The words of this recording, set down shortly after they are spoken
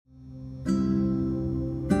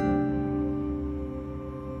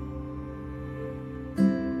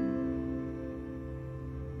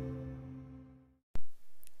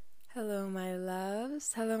Hello, my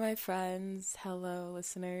loves. Hello, my friends. Hello,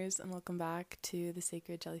 listeners, and welcome back to the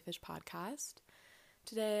Sacred Jellyfish Podcast.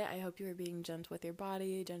 Today, I hope you are being gentle with your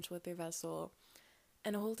body, gentle with your vessel,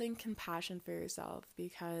 and holding compassion for yourself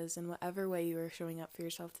because, in whatever way you are showing up for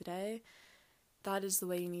yourself today, that is the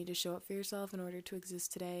way you need to show up for yourself in order to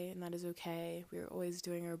exist today, and that is okay. We are always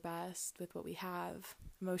doing our best with what we have.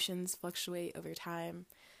 Emotions fluctuate over time.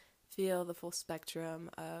 Feel the full spectrum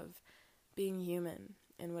of being human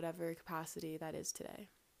in whatever capacity that is today.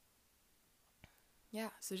 Yeah,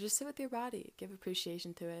 so just sit with your body, give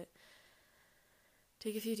appreciation to it.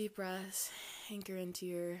 Take a few deep breaths, anchor into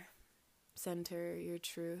your center, your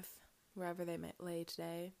truth, wherever they might lay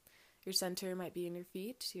today. Your center might be in your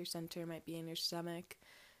feet, your center might be in your stomach,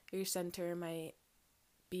 your center might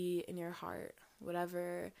be in your heart.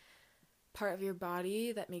 Whatever part of your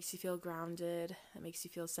body that makes you feel grounded, that makes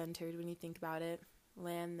you feel centered when you think about it,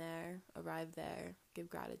 land there, arrive there, give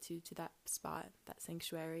gratitude to that spot, that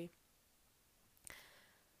sanctuary.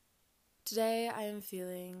 Today I am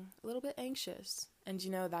feeling a little bit anxious, and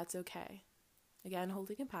that's okay. Again,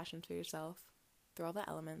 holding compassion for yourself through all the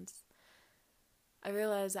elements. I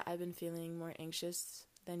realize that I've been feeling more anxious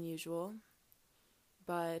than usual,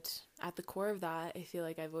 but at the core of that, I feel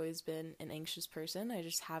like I've always been an anxious person. I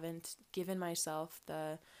just haven't given myself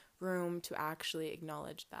the room to actually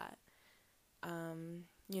acknowledge that.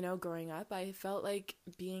 Growing up, I felt like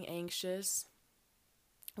being anxious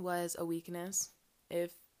was a weakness.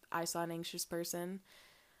 If I saw an anxious person,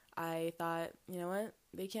 I thought, you know what,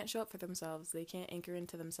 they can't show up for themselves. They can't anchor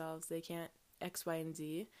into themselves. They can't X, Y, and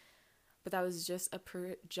Z. But that was just a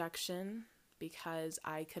projection because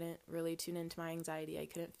I couldn't really tune into my anxiety. I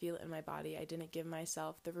couldn't feel it in my body. I didn't give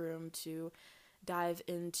myself the room to dive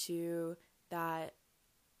into that.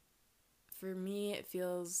 For me, it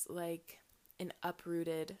feels like an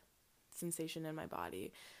uprooted sensation in my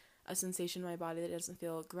body, a sensation in my body that doesn't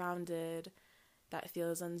feel grounded, that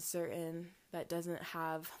feels uncertain, that doesn't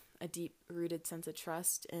have a deep-rooted sense of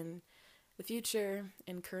trust in the future,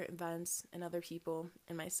 in current events, in other people,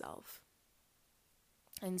 in myself.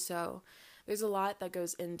 And so there's a lot that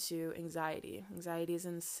goes into anxiety. Anxiety is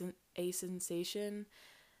a sensation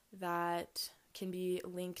that can be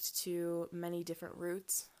linked to many different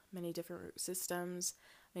roots, many different root systems,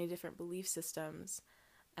 many different belief systems.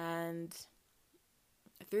 And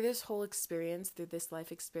through this whole experience, through this life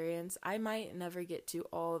experience, I might never get to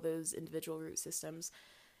all those individual root systems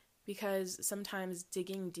because sometimes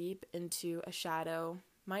digging deep into a shadow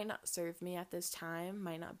might not serve me at this time,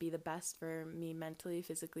 might not be the best for me mentally,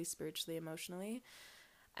 physically, spiritually, emotionally.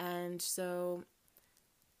 And so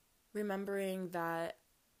remembering that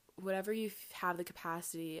whatever you have the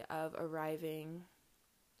capacity of arriving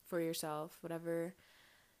for yourself, whatever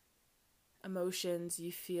emotions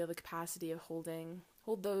you feel the capacity of holding,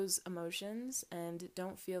 hold those emotions and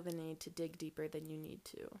don't feel the need to dig deeper than you need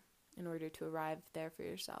to in order to arrive there for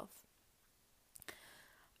yourself.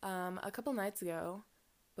 A couple nights ago,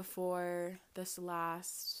 before this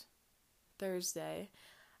last Thursday,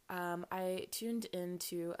 I tuned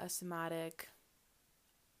into a somatic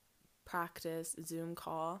practice Zoom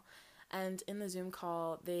call, and in the Zoom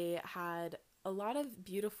call they had a lot of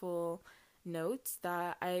beautiful notes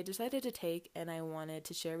that I decided to take and I wanted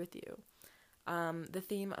to share with you. The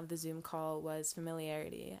theme of the Zoom call was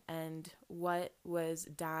familiarity and what was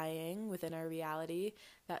dying within our reality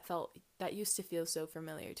that used to feel so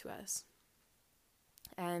familiar to us.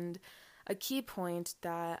 And a key point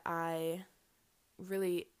that I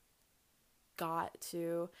really got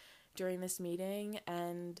to during this meeting,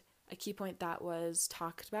 and a key point that was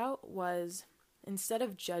talked about, was instead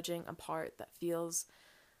of judging a part that feels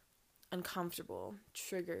uncomfortable,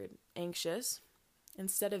 triggered, anxious,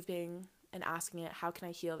 instead of being and asking it, how can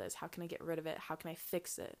I heal this? How can I get rid of it? How can I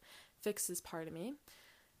fix it? Fix this part of me.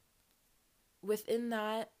 Within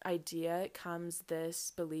that idea comes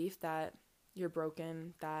this belief that you're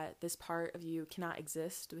broken, that this part of you cannot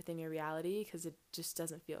exist within your reality because it just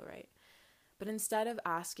doesn't feel right. But instead of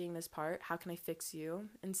asking this part, how can I fix you?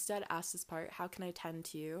 Instead ask this part, how can I tend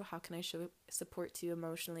to you? How can I show support to you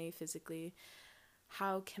emotionally, physically?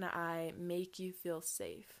 How can I make you feel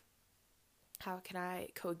safe? How can I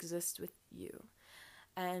coexist with you?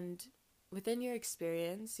 And within your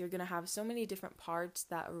experience, you're going to have so many different parts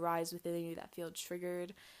that arise within you that feel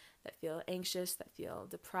triggered, that feel anxious, that feel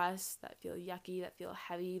depressed, that feel yucky, that feel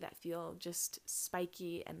heavy, that feel just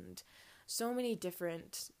spiky, and so many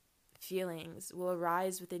different feelings will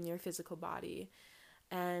arise within your physical body.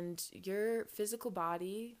 And your physical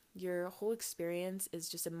body, your whole experience is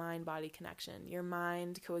just a mind-body connection. Your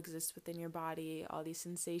mind coexists within your body. All these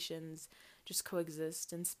sensations just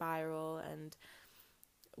coexist and spiral. And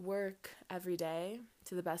work every day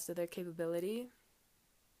to the best of their capability.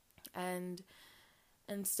 And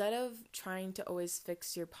instead of trying to always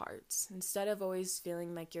fix your parts, instead of always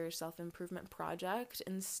feeling like you're a self-improvement project,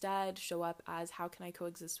 instead show up as, how can I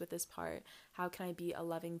coexist with this part? How can I be a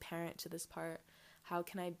loving parent to this part? How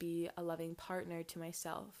can I be a loving partner to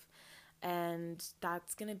myself? And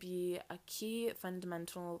that's going to be a key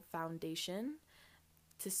fundamental foundation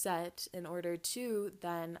to set in order to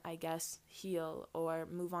then, I guess, heal or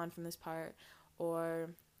move on from this part,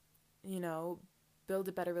 or, build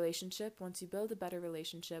a better relationship. Once you build a better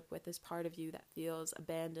relationship with this part of you that feels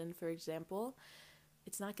abandoned, for example,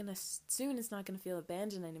 it's not going to feel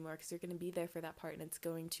abandoned anymore, because you're going to be there for that part, and it's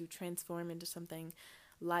going to transform into something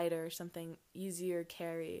lighter, something easier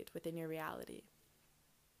carried within your reality.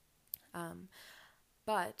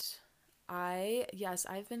 But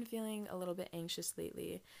I've been feeling a little bit anxious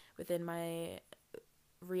lately within my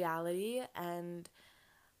reality, and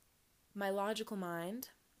my logical mind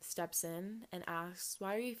steps in and asks,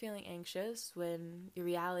 why are you feeling anxious when your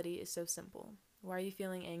reality is so simple? Why are you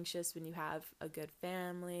feeling anxious when you have a good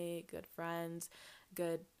family, good friends,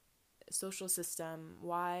 good social system?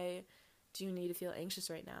 Why do you need to feel anxious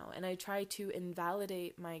right now? And I try to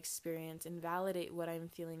invalidate my experience, invalidate what I'm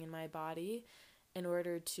feeling in my body in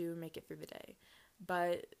order to make it through the day.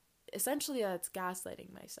 But essentially that's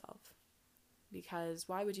gaslighting myself, because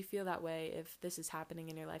why would you feel that way if this is happening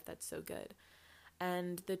in your life that's so good?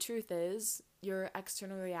 And the truth is, your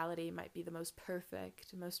external reality might be the most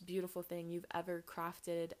perfect, most beautiful thing you've ever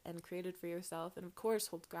crafted and created for yourself, and of course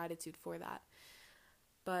hold gratitude for that.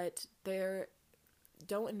 But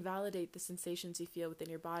don't invalidate the sensations you feel within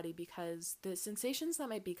your body, because the sensations that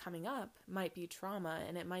might be coming up might be trauma,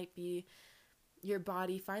 and it might be your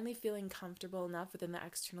body finally feeling comfortable enough within the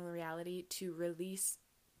external reality to release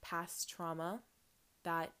past trauma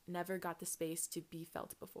that never got the space to be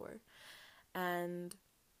felt before. And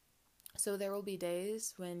so there will be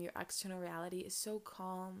days when your external reality is so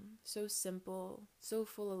calm, so simple, so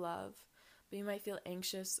full of love, but you might feel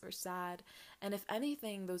anxious or sad. And if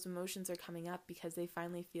anything, those emotions are coming up because they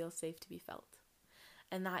finally feel safe to be felt.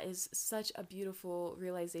 And that is such a beautiful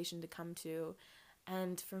realization to come to.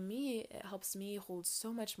 And for me, it helps me hold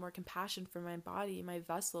so much more compassion for my body, my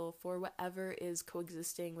vessel, for whatever is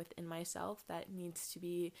coexisting within myself that needs to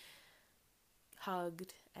be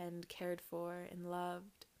hugged and cared for and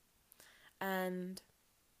loved. And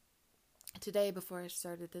today, before I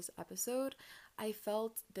started this episode, I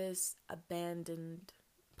felt this abandoned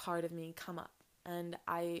part of me come up. And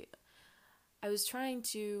I was trying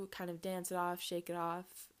to kind of dance it off, shake it off,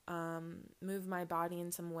 move my body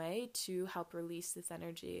in some way to help release this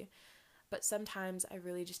energy. But sometimes I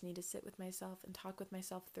really just need to sit with myself and talk with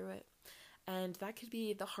myself through it. And that could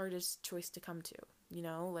be the hardest choice to come to,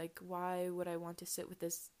 like, why would I want to sit with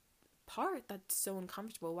this part that's so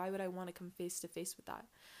uncomfortable? Why would I want to come face to face with that?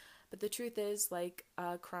 But the truth is, like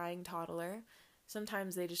a crying toddler,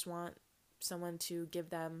 sometimes they just want someone to give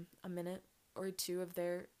them a minute or two of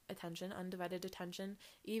their attention, undivided attention,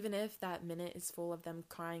 even if that minute is full of them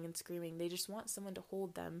crying and screaming. They just want someone to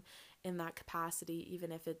hold them in that capacity,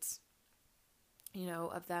 even if it's,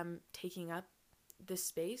 of them taking up this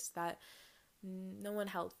space that no one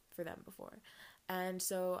held for them before. And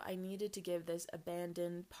so I needed to give this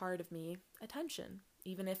abandoned part of me attention,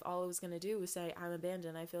 even if all I was going to do was say, I'm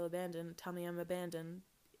abandoned, I feel abandoned, tell me I'm abandoned,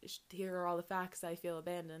 here are all the facts, I feel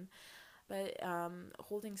abandoned. But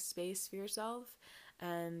holding space for yourself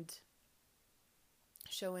and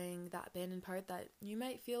showing that abandoned part, that you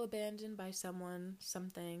might feel abandoned by someone,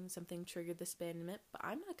 something triggered this abandonment, but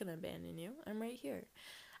I'm not going to abandon you, I'm right here.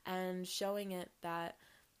 And showing it that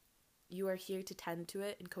you are here to tend to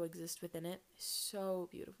it and coexist within it is so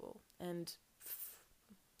beautiful. And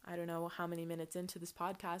I don't know how many minutes into this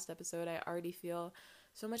podcast episode, I already feel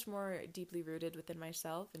so much more deeply rooted within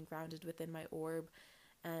myself and grounded within my orb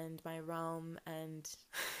and my realm and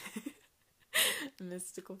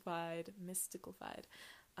mystical-fied.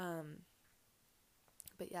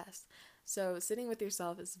 But yes, so sitting with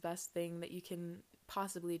yourself is the best thing that you can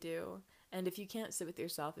possibly do. And if you can't sit with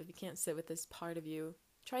yourself, if you can't sit with this part of you,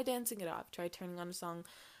 try dancing it off, try turning on a song,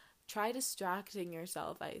 try distracting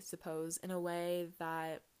yourself, I suppose, in a way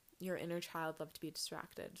that your inner child loved to be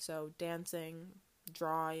distracted. So dancing,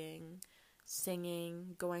 drawing,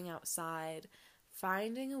 singing, going outside,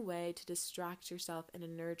 finding a way to distract yourself in a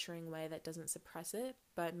nurturing way that doesn't suppress it,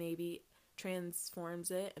 but maybe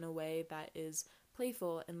transforms it in a way that is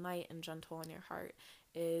playful and light and gentle on your heart,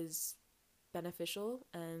 is beneficial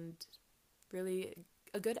and really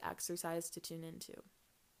a good exercise to tune into.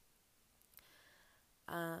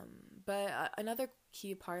 But another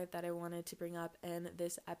key part that I wanted to bring up in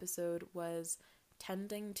this episode was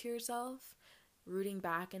tending to yourself, rooting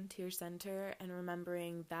back into your center, and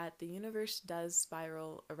remembering that the universe does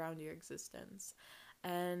spiral around your existence.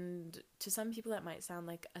 And to some people, that might sound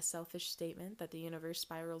like a selfish statement that the universe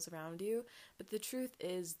spirals around you, but the truth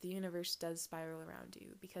is, the universe does spiral around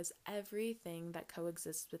you because everything that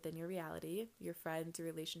coexists within your reality, your friends, your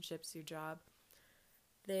relationships, your job,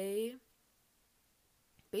 they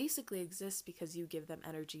basically exist because you give them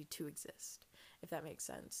energy to exist, if that makes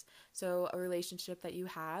sense. So a relationship that you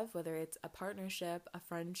have, whether it's a partnership, a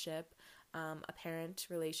friendship, a parent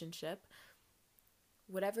relationship,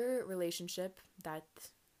 whatever relationship that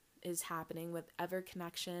is happening, whatever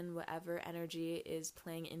connection, whatever energy is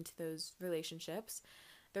playing into those relationships,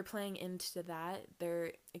 they're playing into that.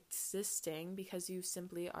 They're existing because you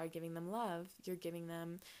simply are giving them love. You're giving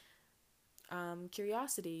them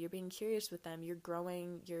curiosity. You're being curious with them. You're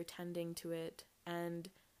growing. You're tending to it. And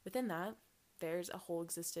within that, there's a whole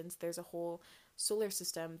existence. There's a whole solar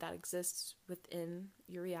system that exists within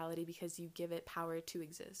your reality because you give it power to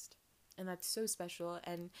exist. And that's so special.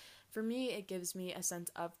 And for me, it gives me a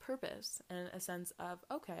sense of purpose and a sense of,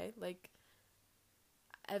 okay, like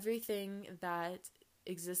everything that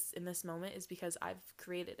exists in this moment is because I've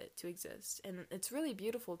created it to exist. And it's really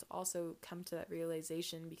beautiful to also come to that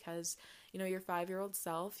realization because, you know, your 5-year-old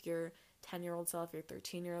self, your 10-year-old self, your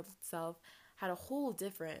 13-year-old self had a whole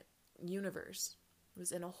different universe. It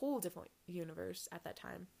was in a whole different universe at that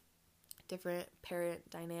time. Different parent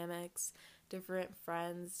dynamics, different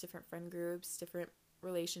friends, different friend groups, different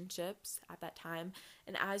relationships at that time.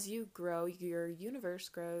 And as you grow, your universe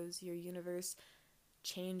grows, your universe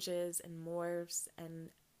changes and morphs and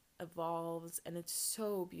evolves, and it's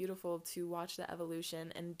so beautiful to watch that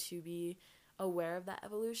evolution and to be aware of that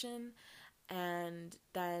evolution. And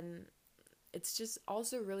then it's just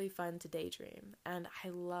also really fun to daydream, and I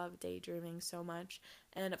love daydreaming so much.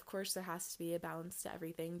 And of course there has to be a balance to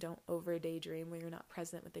everything. Don't over daydream where you're not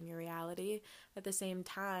present within your reality. At the same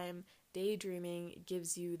time, daydreaming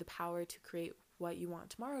gives you the power to create what you want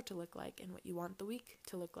tomorrow to look like, and what you want the week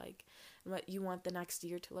to look like, and what you want the next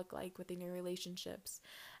year to look like within your relationships.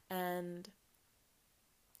 And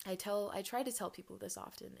I try to tell people this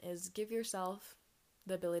often, is give yourself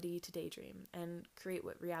the ability to daydream and create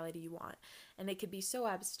what reality you want. And it could be so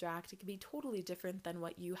abstract, it could be totally different than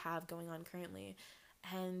what you have going on currently,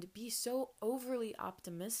 and be so overly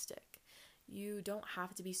optimistic. You don't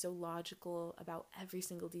have to be so logical about every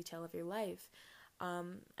single detail of your life.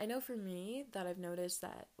 I know for me that I've noticed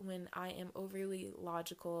that when I am overly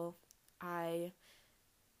logical, it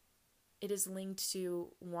is linked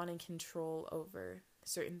to wanting control over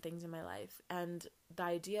certain things in my life. And the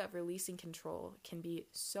idea of releasing control can be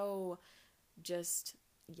so just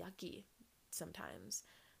yucky sometimes.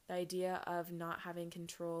 The idea of not having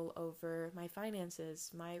control over my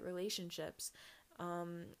finances, my relationships,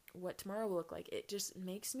 what tomorrow will look like, it just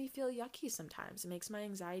makes me feel yucky sometimes. It makes my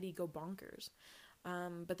anxiety go bonkers.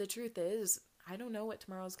 But the truth is, I don't know what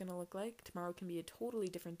tomorrow's going to look like. Tomorrow can be a totally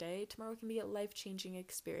different day. Tomorrow can be a life-changing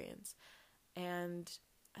experience. And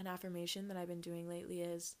an affirmation that I've been doing lately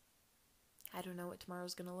is, I don't know what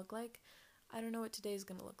tomorrow's going to look like. I don't know what today's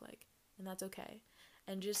going to look like. And that's okay.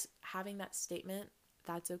 And just having that statement,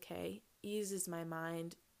 that's okay, eases my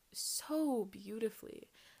mind so beautifully.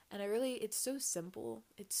 And it's so simple.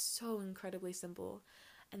 It's so incredibly simple.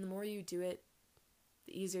 And the more you do it,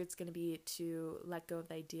 the easier it's going to be to let go of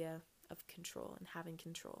the idea of control and having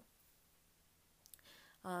control.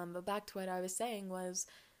 But back to what I was saying was,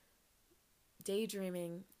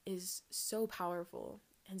 daydreaming is so powerful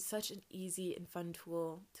and such an easy and fun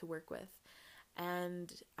tool to work with.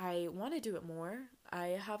 And I want to do it more. I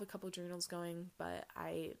have a couple journals going, but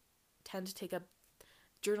I tend to take up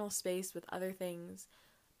journal space with other things.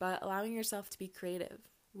 But allowing yourself to be creative.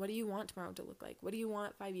 What do you want tomorrow to look like? What do you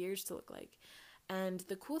want 5 years to look like? And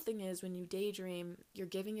the cool thing is, when you daydream, you're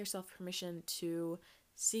giving yourself permission to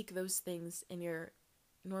seek those things in your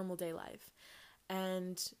normal day life.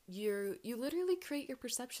 And you literally create your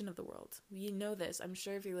perception of the world. We know this. I'm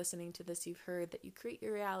sure if you're listening to this, you've heard that you create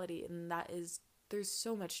your reality, and there's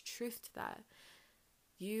so much truth to that.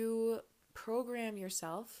 You program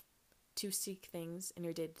yourself to seek things in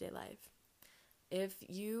your day-to-day life. If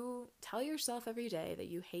you tell yourself every day that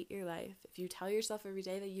you hate your life, if you tell yourself every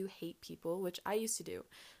day that you hate people, which I used to do.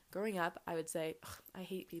 Growing up, I would say, I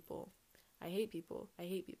hate people. I hate people. I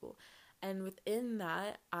hate people. And within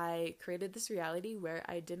that, I created this reality where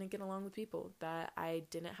I didn't get along with people, that I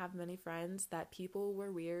didn't have many friends, that people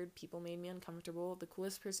were weird, people made me uncomfortable. The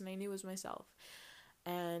coolest person I knew was myself.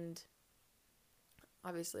 And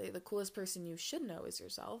obviously, the coolest person you should know is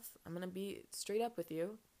yourself. I'm going to be straight up with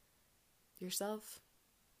you. Yourself.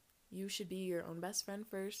 You should be your own best friend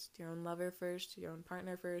first, your own lover first, your own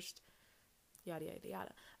partner first, yada, yada,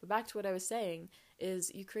 yada. But back to what I was saying is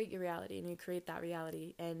you create your reality and you create that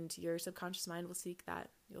reality, and your subconscious mind will seek that.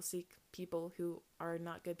 You'll seek people who are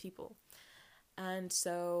not good people. And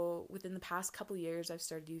so within the past couple years, I've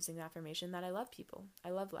started using the affirmation that I love people.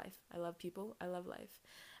 I love life. I love people. I love life.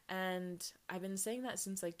 And I've been saying that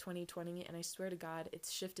since like 2020, and I swear to God,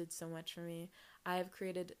 it's shifted so much for me. I have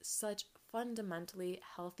created such fundamentally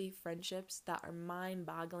healthy friendships that are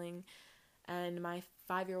mind-boggling, and my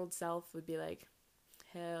 5-year-old self would be like,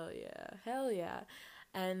 hell yeah, hell yeah.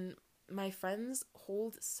 And my friends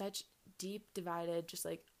hold such deep, divided, just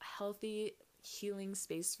like healthy, healing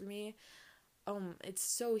space for me. It's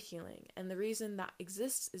so healing. And the reason that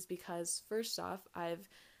exists is because, first off, I've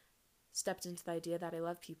stepped into the idea that I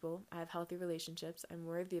love people, I have healthy relationships, I'm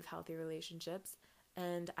worthy of healthy relationships,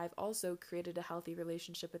 and I've also created a healthy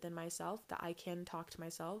relationship within myself that I can talk to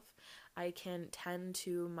myself, I can tend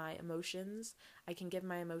to my emotions, I can give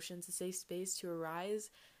my emotions a safe space to arise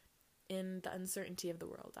in the uncertainty of the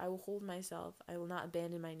world. I will hold myself, I will not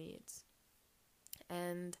abandon my needs.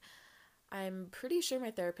 And I'm pretty sure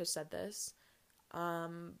my therapist said this,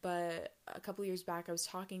 but a couple years back I was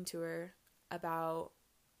talking to her about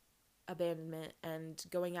abandonment and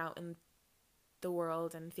going out in the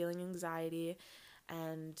world and feeling anxiety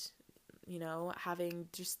and, having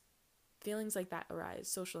just feelings like that arise,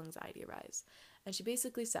 social anxiety arise. And she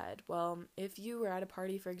basically said, well, if you were at a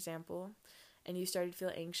party, for example, and you started to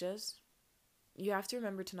feel anxious, you have to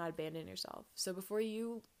remember to not abandon yourself. So before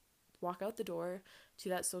you walk out the door to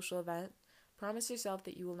that social event, promise yourself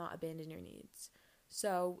that you will not abandon your needs.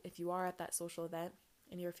 So if you are at that social event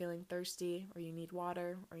and you're feeling thirsty, or you need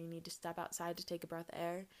water, or you need to step outside to take a breath of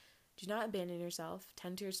air, do not abandon yourself.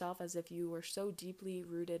 Tend to yourself as if you were so deeply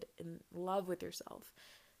rooted in love with yourself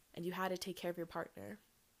and you had to take care of your partner.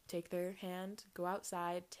 Take their hand, go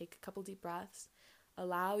outside, take a couple deep breaths,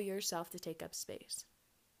 allow yourself to take up space.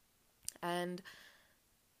 And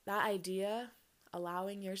that idea,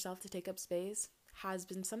 allowing yourself to take up space, has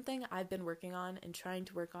been something I've been working on and trying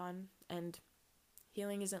to work on. And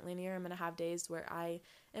healing isn't linear. I'm going to have days where I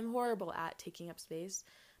am horrible at taking up space,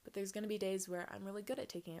 but there's going to be days where I'm really good at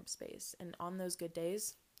taking up space. And on those good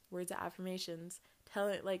days, words of affirmations,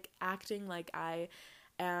 acting like I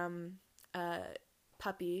am a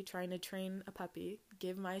puppy, trying to train a puppy,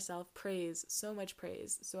 give myself praise, so much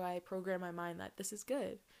praise. So I program my mind that this is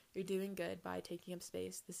good. You're doing good by taking up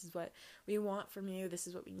space. This is what we want from you. This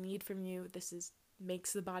is what we need from you.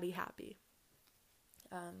 Makes the body happy.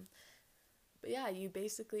 But yeah, you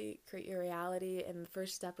basically create your reality, and the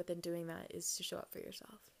first step within doing that is to show up for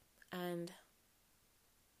yourself. And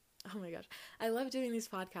oh my gosh, I love doing these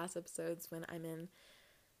podcast episodes when I'm in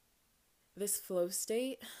this flow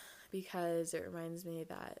state, because it reminds me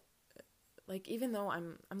that, like, even though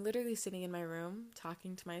I'm literally sitting in my room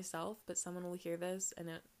talking to myself, but someone will hear this and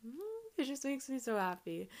it just makes me so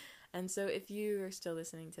happy. And so if you are still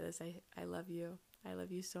listening to this, I love you. I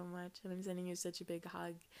love you so much, and I'm sending you such a big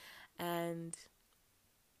hug. And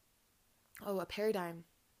a paradigm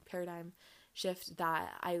shift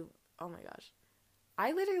that oh my gosh,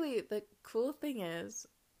 the cool thing is,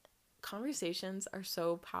 conversations are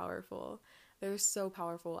so powerful. They're so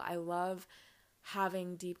powerful. I love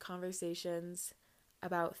having deep conversations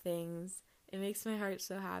about things. It makes my heart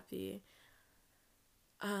so happy.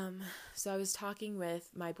 So I was talking with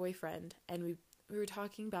my boyfriend, and we were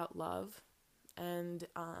talking about love and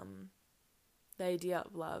the idea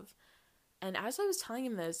of love. And as I was telling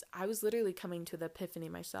him this, I was literally coming to the epiphany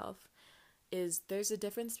myself, is there's a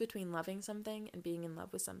difference between loving something and being in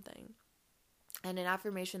love with something. And an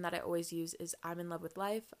affirmation that I always use is, I'm in love with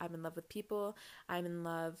life, I'm in love with people, an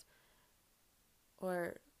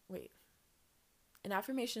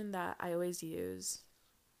affirmation that I always use,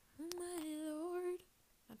 my Lord,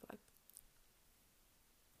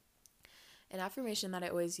 an affirmation that I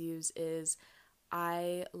always use is,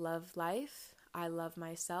 I love life, I love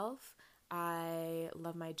myself, I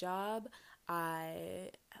love my job,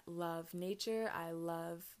 I love nature, I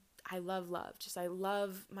love love. Just, I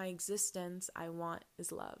love my existence. I want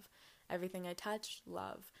is love. Everything I touch,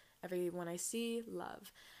 love. Everyone I see,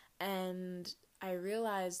 love. And I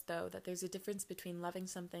realized, though, that there's a difference between loving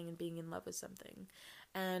something and being in love with something.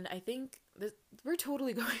 And I think we're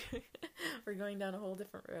totally we're going down a whole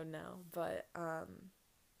different road now. But,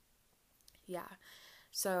 yeah.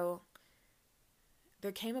 So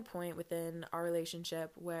there came a point within our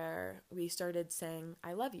relationship where we started saying,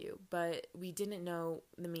 I love you, but we didn't know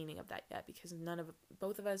the meaning of that yet, because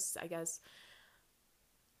both of us, I guess,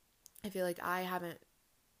 I feel like I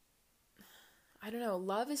don't know,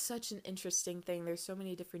 love is such an interesting thing. There's so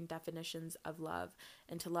many different definitions of love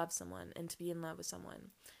and to love someone and to be in love with someone.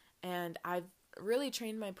 And I've really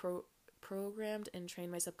trained my programmed and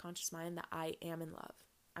trained my subconscious mind that I am in love.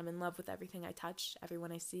 I'm in love with everything I touch,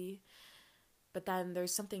 everyone I see. But then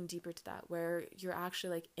there's something deeper to that where you're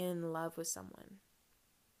actually like in love with someone.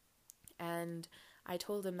 And I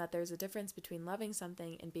told him that there's a difference between loving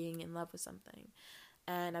something and being in love with something.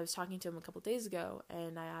 And I was talking to him a couple days ago,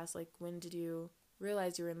 and I asked, like, when did you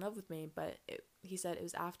realize you were in love with me? But he said it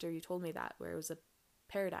was after you told me that, where it was a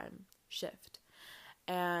paradigm shift.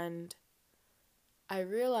 And I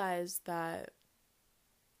realized that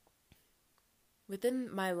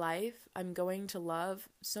within my life, I'm going to love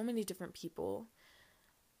so many different people,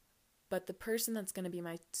 but the person that's going to be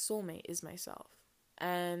my soulmate is myself.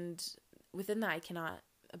 And within that, I cannot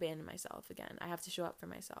abandon myself again. I have to show up for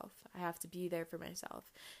myself. I have to be there for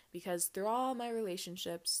myself, because through all my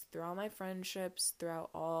relationships, through all my friendships, throughout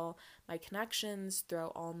all my connections,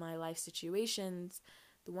 throughout all my life situations,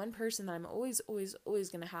 the one person that I'm always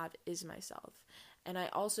going to have is myself. And I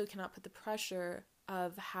also cannot put the pressure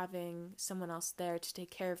of having someone else there to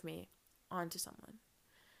take care of me onto someone.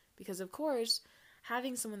 Because of course,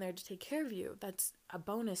 having someone there to take care of you, that's a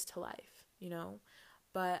bonus to life, you know?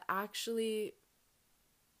 But actually,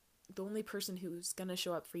 the only person who's going to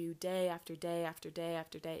show up for you day after day after day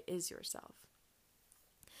after day is yourself.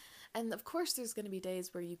 And of course, there's going to be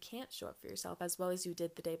days where you can't show up for yourself as well as you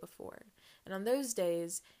did the day before. And on those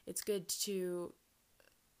days, it's good to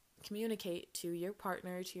communicate to your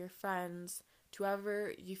partner, to your friends, to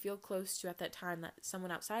whoever you feel close to at that time, that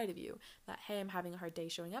someone outside of you, that, hey, I'm having a hard day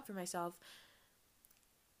showing up for myself.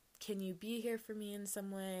 Can you be here for me in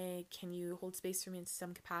some way? Can you hold space for me in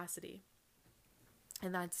some capacity?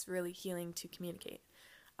 And that's really healing to communicate.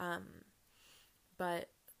 But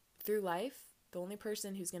through life, the only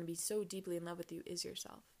person who's going to be so deeply in love with you is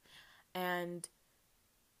yourself. And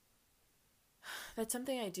that's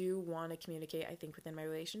something I do want to communicate, I think, within my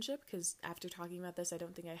relationship, because after talking about this, I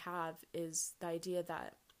don't think I have, is the idea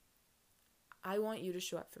that I want you to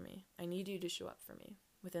show up for me. I need you to show up for me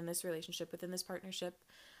within this relationship, within this partnership,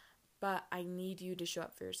 but I need you to show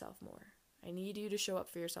up for yourself more. I need you to show up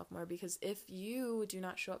for yourself more, because if you do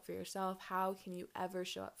not show up for yourself, how can you ever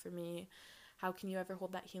show up for me? How can you ever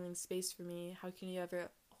hold that healing space for me? How can you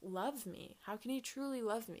ever love me? How can you truly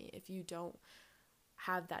love me if you don't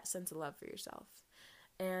have that sense of love for yourself?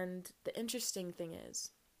 And the interesting thing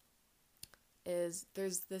is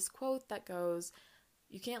there's this quote that goes,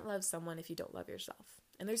 you can't love someone if you don't love yourself.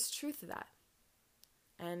 And there's truth to that.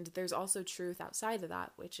 And there's also truth outside of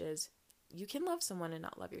that, which is you can love someone and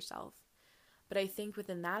not love yourself. But I think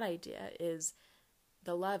within that idea is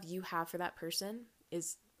the love you have for that person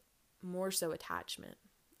is more so attachment,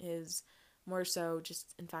 is more so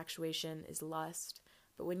just infatuation, is lust.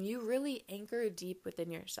 But when you really anchor deep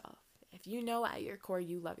within yourself, if you know at your core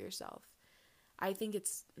you love yourself, I think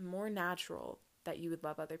it's more natural that you would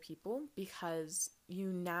love other people, because you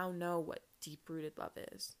now know what deep-rooted love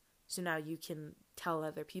is. So now you can tell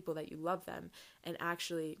other people that you love them and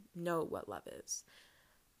actually know what love is.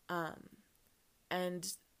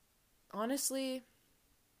 And honestly,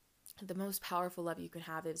 the most powerful love you can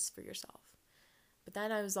have is for yourself. But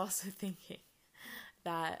then I was also thinking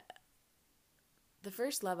that the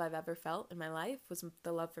first love I've ever felt in my life was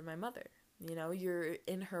the love for my mother. You know, you're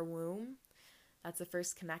in her womb. That's the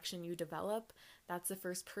first connection you develop. That's the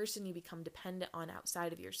first person you become dependent on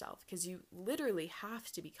outside of yourself, because you literally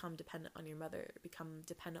have to become dependent on your mother, become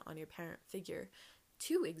dependent on your parent figure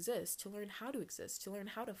to exist, to learn how to exist, to learn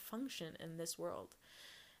how to function in this world.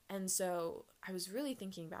 And so I was really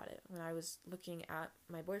thinking about it when I was looking at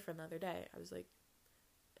my boyfriend the other day. I was like,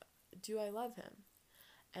 do I love him?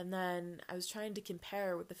 And then I was trying to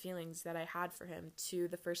compare with the feelings that I had for him to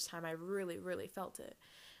the first time I really, really felt it.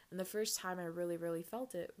 And the first time I really, really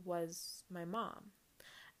felt it was my mom.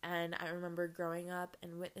 And I remember growing up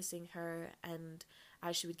and witnessing her, and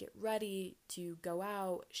as she would get ready to go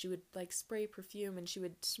out, she would like spray perfume and she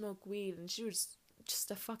would smoke weed, and she was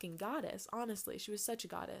just a fucking goddess. Honestly, she was such a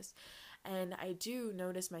goddess. And I do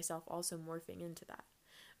notice myself also morphing into that,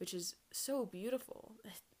 which is so beautiful.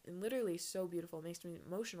 Literally so beautiful. It makes me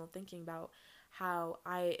emotional thinking about how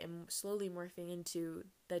I am slowly morphing into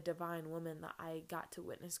the divine woman that I got to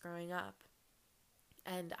witness growing up.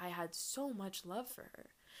 And I had so much love for her.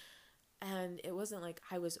 And it wasn't like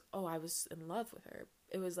I was in love with her.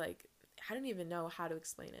 It was like, I don't even know how to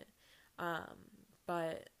explain it.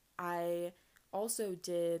 But I also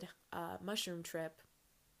did a mushroom trip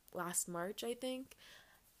last March, I think.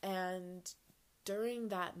 And during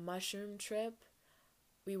that mushroom trip,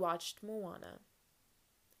 we watched Moana,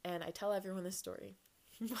 and I tell everyone this story.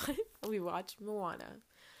 We watched Moana,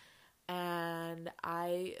 and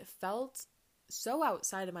I felt so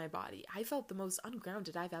outside of my body. I felt the most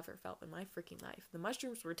ungrounded I've ever felt in my freaking life. The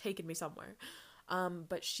mushrooms were taking me somewhere.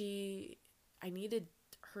 But I needed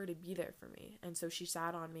her to be there for me. And so she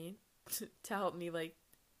sat on me to help me, like,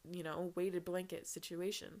 weighted blanket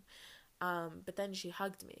situation. But then she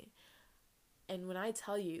hugged me. And when I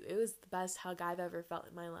tell you, it was the best hug I've ever felt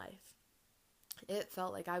in my life. It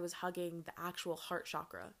felt like I was hugging the actual heart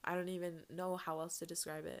chakra. I don't even know how else to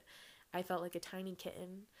describe it. I felt like a tiny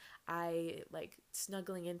kitten. I, like,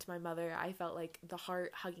 snuggling into my mother. I felt like the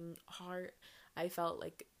heart hugging heart. I felt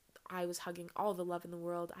like I was hugging all the love in the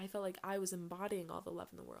world. I felt like I was embodying all the love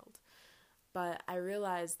in the world. But I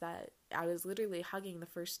realized that I was literally hugging the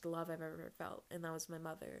first love I've ever felt, and that was my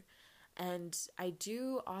mother. And I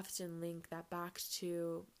do often link that back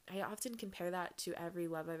to, I often compare that to every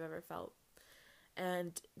love I've ever felt.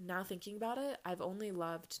 And now thinking about it, I've only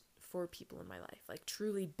loved 4 people in my life, like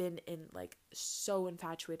truly been in, like, so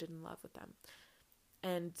infatuated in love with them.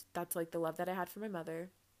 And that's like the love that I had for my mother,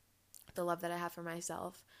 the love that I had for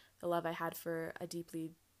myself, the love I had for a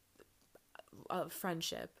deeply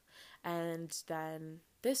friendship, and then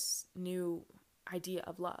this new idea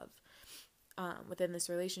of love within this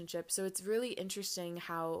relationship. So it's really interesting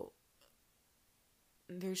how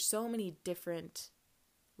there's so many different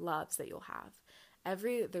loves that you'll have.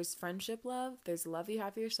 There's friendship love, there's the love you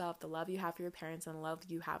have for yourself, the love you have for your parents, and the love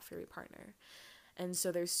you have for your partner. And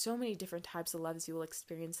so there's so many different types of loves you will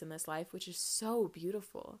experience in this life, which is so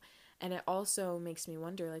beautiful. And it also makes me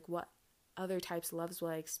wonder, like, what other types of loves will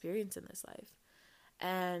I experience in this life?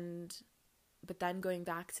 But then going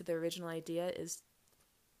back to the original idea is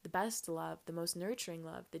the best love, the most nurturing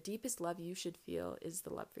love, the deepest love you should feel is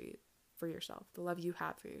the love for yourself, the love you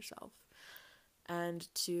have for yourself. And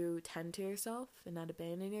to tend to yourself and not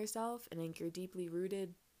abandon yourself and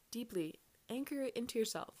deeply anchor into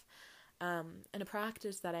yourself. And a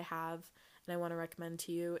practice that I have and I want to recommend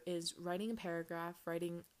to you is writing a paragraph,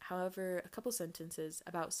 writing a couple sentences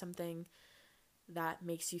about something that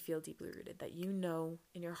makes you feel deeply rooted, that you know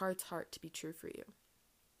in your heart's heart to be true for you.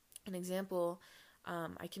 An example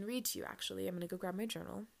I can read to you, actually. I'm going to go grab my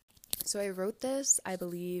journal. So I wrote this, I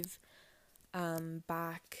believe,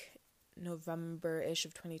 back November-ish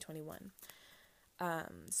of 2021.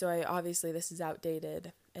 So obviously this is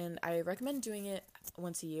outdated, and I recommend doing it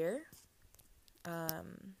once a year.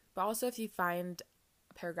 But also if you find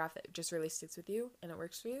a paragraph that just really sticks with you and it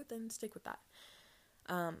works for you, then stick with that.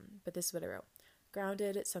 But this is what I wrote.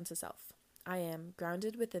 Grounded sense of self. I am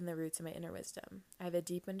grounded within the roots of my inner wisdom. I have a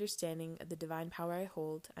deep understanding of the divine power I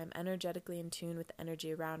hold. I am energetically in tune with the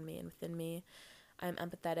energy around me and within me. I am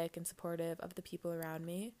empathetic and supportive of the people around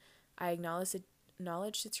me. I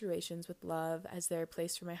acknowledge situations with love as they are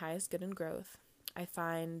placed for my highest good and growth. I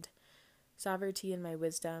find sovereignty in my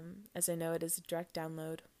wisdom, as I know it is a direct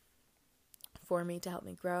download for me to help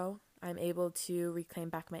me grow. I'm able to reclaim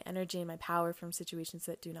back my energy and my power from situations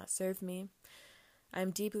that do not serve me. I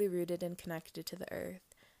am deeply rooted and connected to the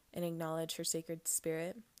earth and acknowledge her sacred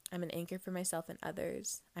spirit. I'm an anchor for myself and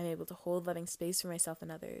others. I'm able to hold loving space for myself and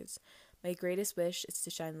others. My greatest wish is to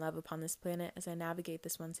shine love upon this planet as I navigate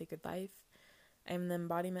this one sacred life. I am the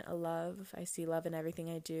embodiment of love. I see love in everything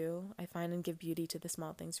I do. I find and give beauty to the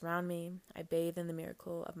small things around me. I bathe in the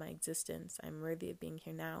miracle of my existence. I am worthy of being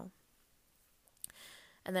here now.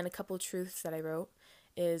 And then a couple truths that I wrote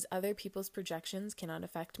is other people's projections cannot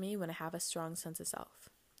affect me when I have a strong sense of self.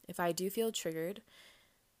 If I do feel triggered,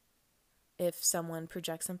 if someone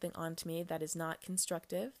projects something onto me that is not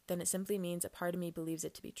constructive, then it simply means a part of me believes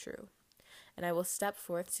it to be true. And I will step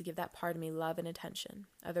forth to give that part of me love and attention.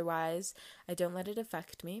 Otherwise, I don't let it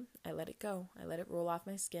affect me. I let it go. I let it roll off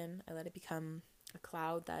my skin. I let it become a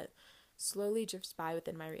cloud that slowly drifts by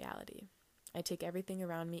within my reality. I take everything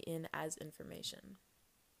around me in as information.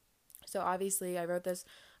 So obviously, I wrote this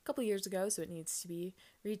a couple years ago, so it needs to be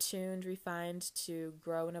retuned, refined to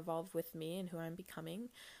grow and evolve with me and who I'm becoming.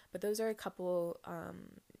 But those are a couple,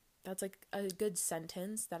 that's like a good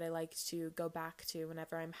sentence that I like to go back to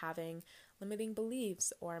whenever I'm having limiting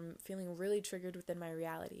beliefs or I'm feeling really triggered within my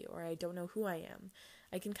reality or I don't know who I am.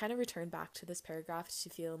 I can kind of return back to this paragraph to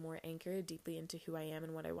feel more anchored deeply into who I am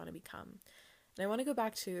and what I want to become. And I want to go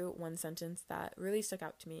back to one sentence that really stuck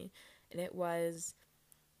out to me, and it was,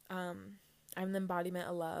 I'm the embodiment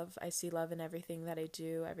of love. I see love in everything that I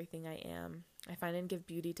do, everything I am. I find and give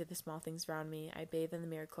beauty to the small things around me. I bathe in the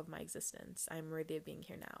miracle of my existence. I am worthy of being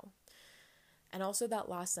here now. And also that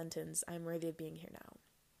last sentence, I'm worthy of being here now.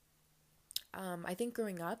 I think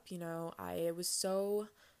growing up, I was so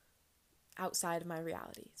outside of my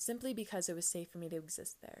reality, simply because it was safe for me to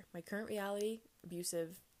exist there. My current reality,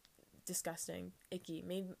 abusive, disgusting, icky,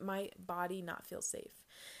 made my body not feel safe.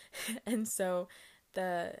 And so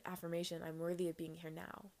the affirmation, I'm worthy of being here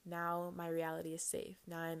now. Now my reality is safe.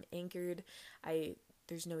 Now I'm anchored.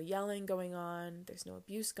 There's no yelling going on. There's no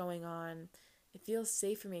abuse going on. It feels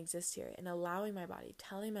safe for me to exist here, and allowing my body,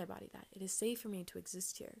 telling my body that it is safe for me to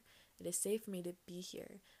exist here. It is safe for me to be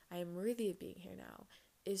here. I am worthy of being here now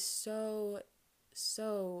is so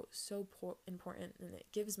important, and it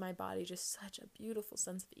gives my body just such a beautiful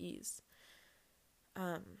sense of ease.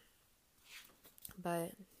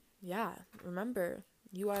 But yeah, remember,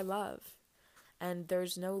 you are love, and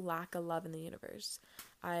there's no lack of love in the universe.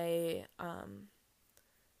 I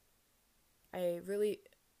really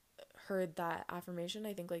heard that affirmation,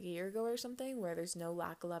 I think like a year ago or something, where there's no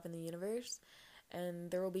lack of love in the universe,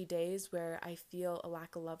 and there will be days where I feel a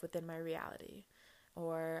lack of love within my reality,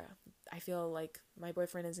 or I feel like my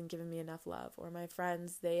boyfriend isn't giving me enough love, or my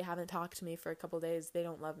friends, they haven't talked to me for a couple days, they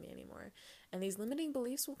don't love me anymore, and these limiting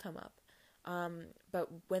beliefs will come up. But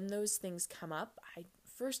when those things come up,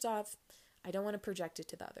 first off, I don't want to project it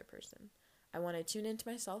to the other person. I want to tune into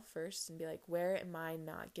myself first and be like, where am I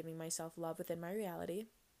not giving myself love within my reality?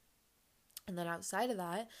 And then outside of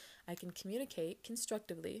that, I can communicate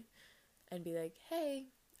constructively and be like, hey,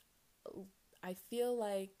 I feel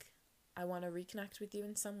like I want to reconnect with you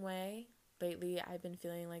in some way. Lately, I've been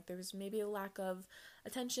feeling like there's maybe a lack of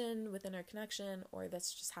attention within our connection, or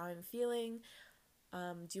that's just how I'm feeling.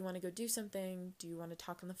 Do you want to go do something? Do you want to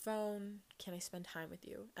talk on the phone? Can I spend time with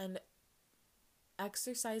you? And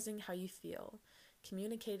exercising how you feel,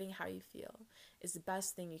 communicating how you feel is the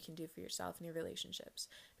best thing you can do for yourself and your relationships,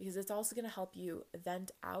 because it's also going to help you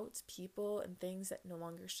vent out people and things that no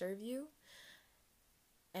longer serve you.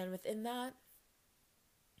 And within that,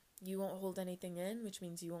 you won't hold anything in, which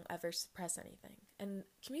means you won't ever suppress anything. And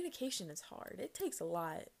communication is hard. It takes a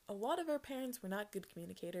lot. A lot of our parents were not good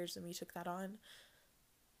communicators, and we took that on.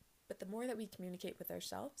 But the more that we communicate with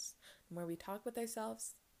ourselves, the more we talk with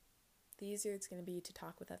ourselves, the easier it's going to be to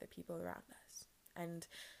talk with other people around us, and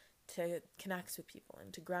to connect with people,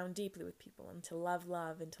 and to ground deeply with people, and to love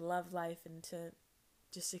and to love life, and to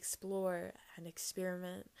just explore and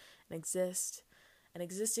experiment and exist. And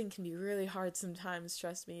existing can be really hard sometimes,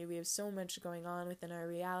 trust me. We have so much going on within our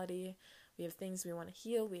reality. We have things we want to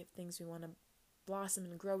heal. We have things we want to blossom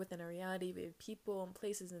and grow within our reality. We have people and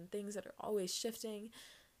places and things that are always shifting.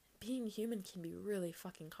 Being human can be really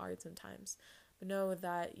fucking hard sometimes. But know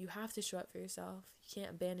that you have to show up for yourself. You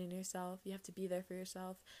can't abandon yourself. You have to be there for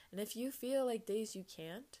yourself. And if you feel like days you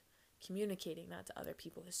can't, communicating that to other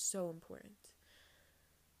people is so important.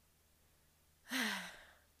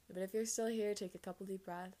 But if you're still here, take a couple deep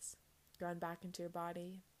breaths, ground back into your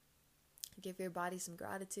body, give your body some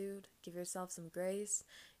gratitude, give yourself some grace.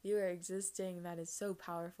 You are existing. That is so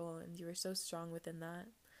powerful, and you are so strong within that.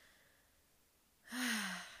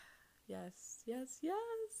 Yes.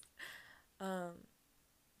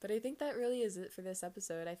 But I think that really is it for this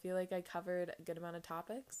episode. I feel like I covered a good amount of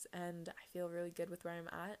topics, and I feel really good with where I'm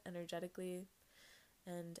at energetically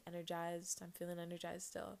and energized. I'm feeling energized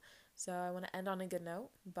still. So I want to end on a good note,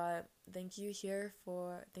 but thank you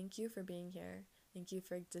for being here. Thank you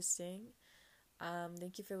for existing.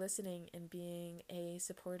 Thank you for listening and being a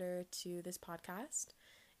supporter to this podcast.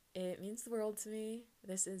 It means the world to me.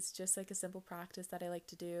 This is just like a simple practice that I like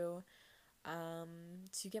to do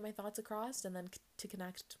to get my thoughts across, and then to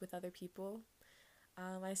connect with other people.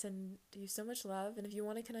 I send you so much love, and if you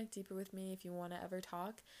want to connect deeper with me, if you want to ever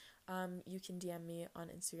talk, you can DM me on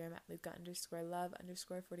Instagram at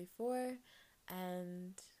Luca_love_44.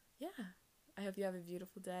 And yeah, I hope you have a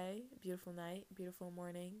beautiful day, a beautiful night, a beautiful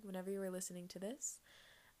morning, whenever you are listening to this.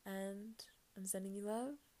 And I'm sending you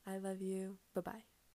love. I love you. Bye-bye.